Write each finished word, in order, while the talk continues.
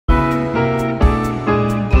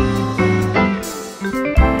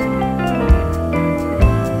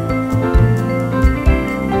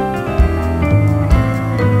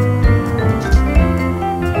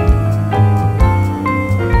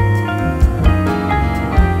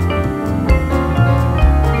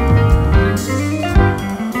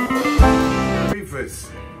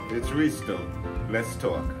Let's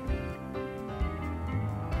talk.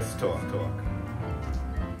 Let's talk.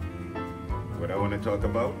 What I want to talk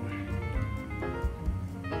about?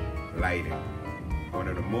 Lighting. One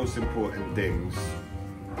of the most important things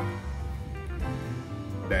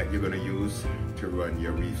that you're going to use to run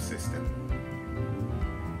your reef system.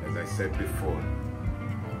 As I said before,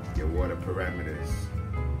 your water parameters,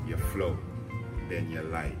 your flow, then your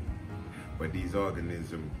light. But these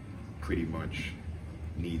organisms pretty much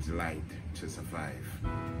needs light to survive.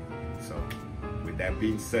 So with that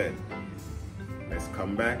being said, let's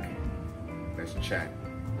come back, let's chat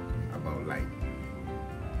about light.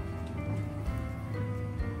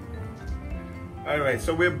 All right,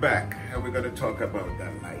 so we're back and we're going to talk about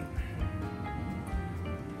that light.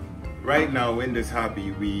 Right now in this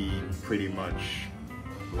hobby, we pretty much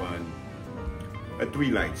run a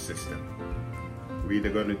 3-light system. We're either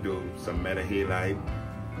going to do some meta halide,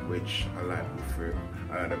 which a lot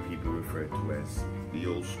of people refer to as the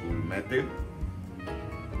old school method.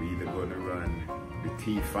 We're either going to run the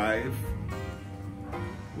T5,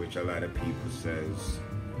 which a lot of people says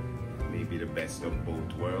maybe the best of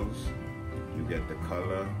both worlds. You get the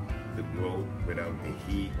color, the growth without the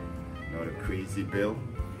heat, not a crazy bill.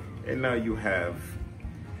 And now you have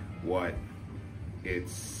what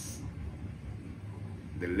it's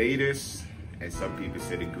the latest, and some people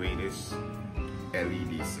say the greatest,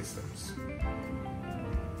 LED systems.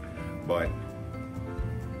 But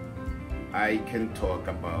I can talk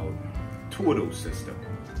about 2 of those systems.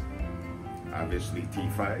 Obviously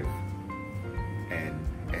T5 and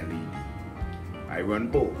LED. I run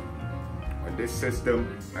both. On this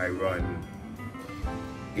system, I run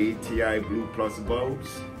ATI Blue Plus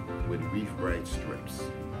bulbs with Reef Bright strips.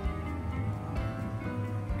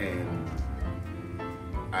 And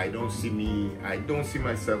I don't see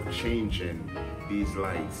myself changing these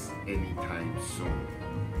lights anytime soon.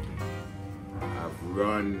 I've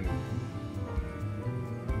run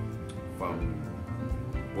from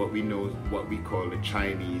what we call the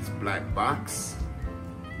Chinese black box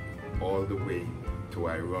all the way to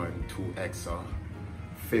I run 2XR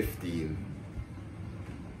 15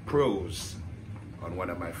 Pros on one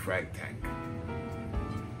of my frag tank.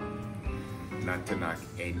 Not to knock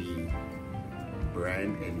any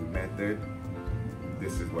brand, any method,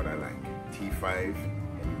 this is what I like. T5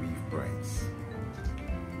 and Reef Brights.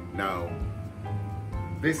 Now,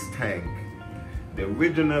 this tank, the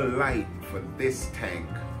original light for this tank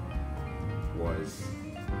was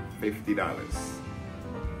 $50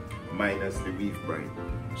 minus the Reef Bright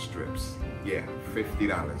strips. Yeah,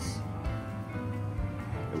 $50.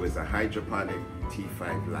 It was a hydroponic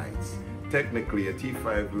T5 lights. Technically, a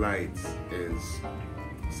T5 lights is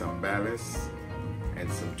some ballast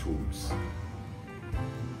and some tubes.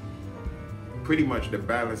 Pretty much the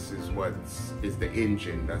ballast is the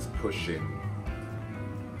engine that's pushing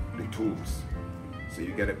the tubes. So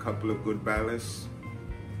you get a couple of good ballasts,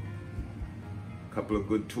 a couple of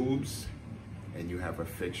good tubes, and you have a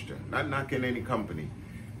fixture. Not knocking any company.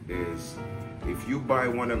 If you buy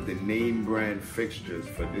one of the name brand fixtures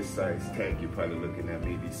for this size tank, you're probably looking at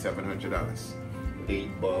maybe $700.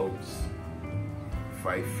 8 bulbs,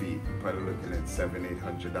 5 feet, you're probably looking at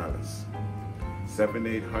 $700–800.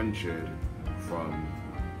 $700–800 from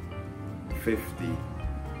 50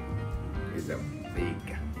 is a big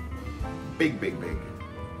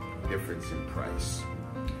difference in price.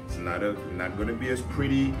 It's not going to be as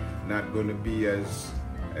pretty, not going to be as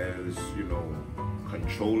you know,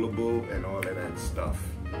 controllable and all of that stuff.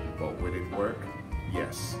 But will it work?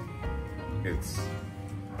 Yes, it's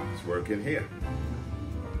working here.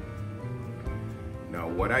 Now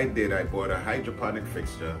what I did, I bought a hydroponic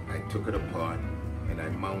fixture, I took it apart and I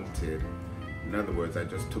mounted, in other words, I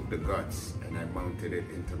just took the guts and I mounted it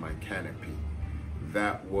into my canopy.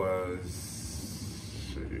 That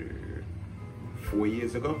was 4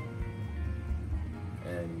 years ago,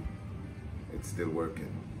 and it's still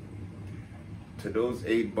working. To those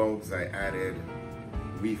 8 bulbs, I added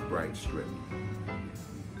Reef Bright strip,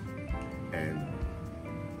 and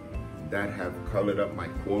that have colored up my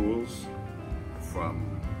corals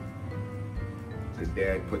from the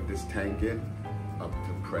day I put this tank in up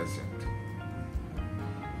to present.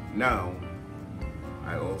 Now,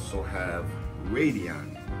 I also have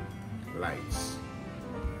Radiant lights,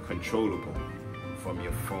 controllable from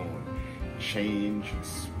your phone. Change,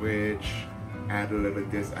 switch, add a little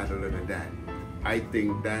this, add a little that. I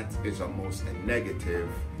think that is almost a negative,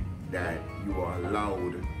 that you are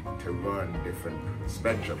allowed to run different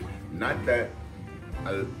spectrum. Not that,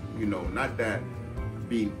 not that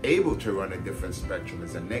being able to run a different spectrum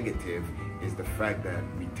is a negative, is the fact that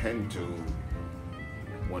we tend to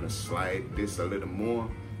want to slide this a little more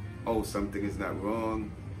oh, something is not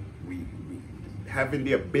wrong. We having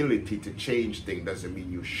the ability to change things doesn't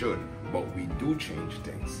mean you should, but we do change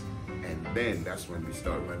things. And then that's when we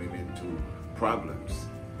start running into problems,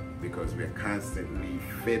 because we're constantly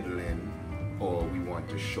fiddling, or we want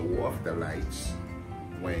to show off the lights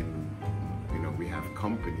when, you know, we have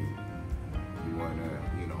company. You wanna,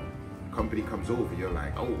 you know, company comes over, you're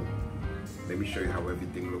like, oh, let me show you how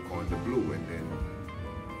everything look on the blue, and then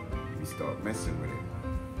we start messing with it.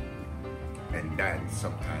 And that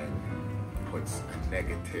sometimes puts a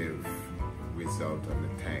negative result on the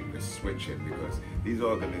tank, the switching, because these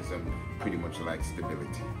organisms pretty much like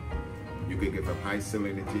stability. You could give them high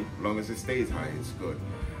salinity, as long as it stays high, it's good.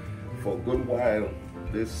 For a good while,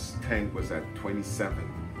 this tank was at 27.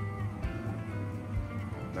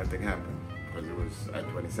 Nothing happened, because it was at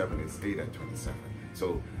 27, it stayed at 27.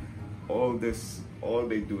 So all they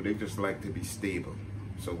do, they just like to be stable.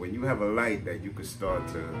 So when you have a light that you could start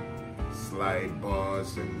to slide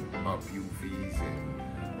bars and up UVs and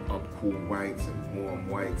up cool whites and warm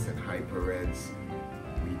whites and hyper reds,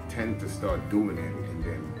 we tend to start doing it, and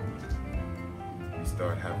then we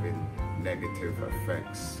start having negative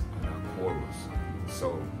effects on our corals.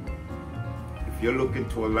 So if you're looking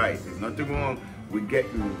to a light, there's nothing wrong with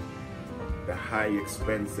getting the high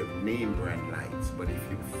expensive name brand lights, but if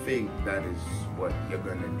you think that is what you're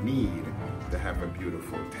gonna need to have a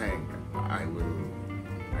beautiful tank, I will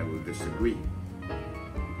disagree.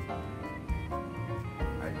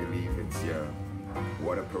 I believe it's your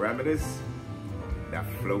water parameters that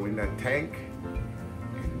flow in that tank,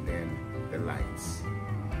 and then the lights.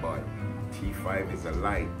 But T5 is a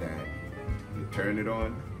light that you turn it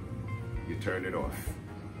on, you turn it off.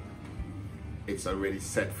 It's already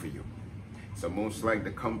set for you. So most like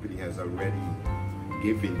the company has already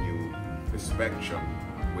given you the spectrum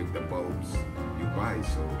with the bulbs you buy,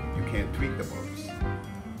 so you can't tweak the bulbs.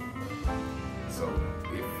 So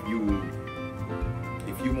if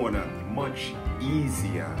you want a much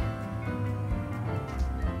easier,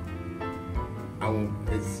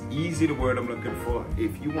 it's easy the word I'm looking for.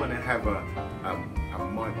 If you want to have a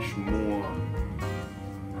much more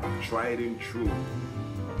tried and true,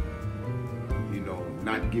 you know,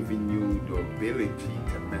 not giving you the ability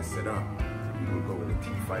to mess it up, you will go with a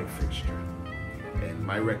T5 fixture. And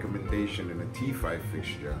my recommendation in a T5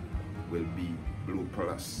 fixture will be Blue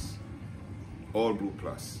Plus, all Blue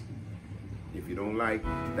Plus. If you don't like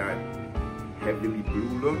that heavily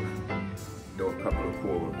blue look, throw a couple of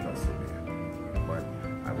Coral Plus in there. But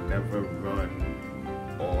I've never run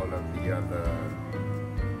all the other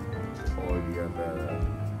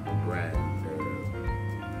brand,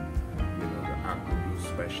 you know, the Aqua Blue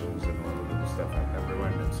specials and all of those stuff. I've never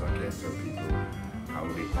run them, so I can't tell people how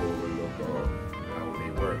they Coral look or how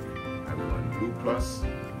they work. I run Blue Plus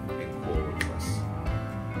and Coral Plus. I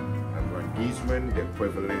run Giesman, the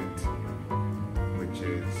equivalent, which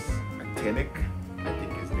is actinic. I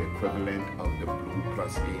think is the equivalent of the Blue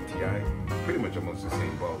Plus ATI. Pretty much almost the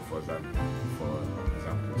same bulb for as I'm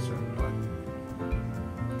concerned, but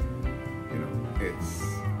you know, it's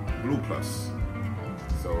Blue Plus.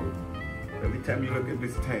 So every time you look at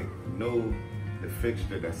this tank, know the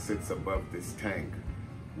fixture that sits above this tank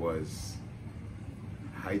was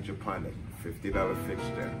hydroponic, $50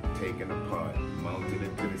 fixture, taken apart, mounted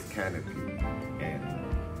into this canopy, and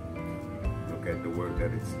look at the work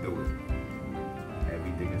that it's doing.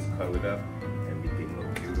 Everything is colored up, everything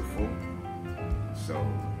looks beautiful. So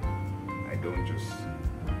I don't just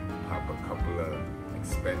pop a couple of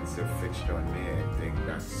expensive fixture on there and think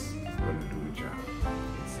that's gonna do the job.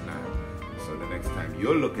 It's not. So the next time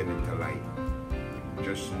you're looking into light,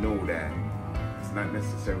 just know that it's not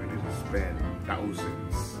necessary to just spend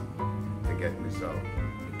thousands to get result.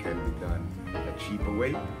 It can be done a cheaper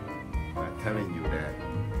way. I'm not telling you that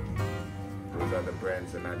those other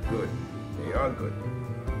brands are not good. They are good.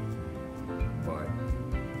 But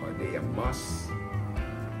are they a must? I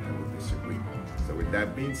will disagree. So with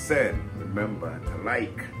that being said, remember to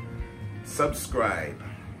like, subscribe,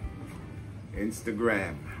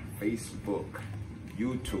 Instagram, Facebook,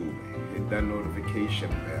 YouTube, hit that notification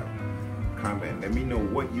bell, comment, let me know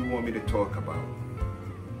what you want me to talk about,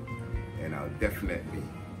 and I'll definitely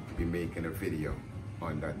be making a video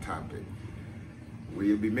on that topic.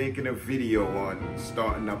 We'll be making a video on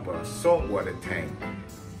starting up a saltwater tank.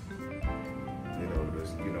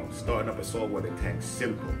 You know, starting up a saltwater tank,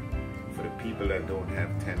 simple, for the people that don't have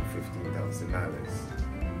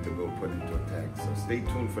 $10,000–$15,000 to go put into a tank. So stay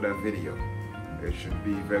tuned for that video. It should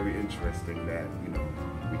be very interesting that, you know,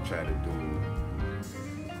 we try to do,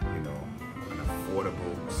 you know, an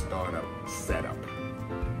affordable startup setup.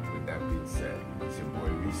 With that being said, it's your boy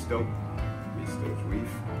Reisto. Resto's Reef,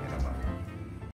 and I'm out.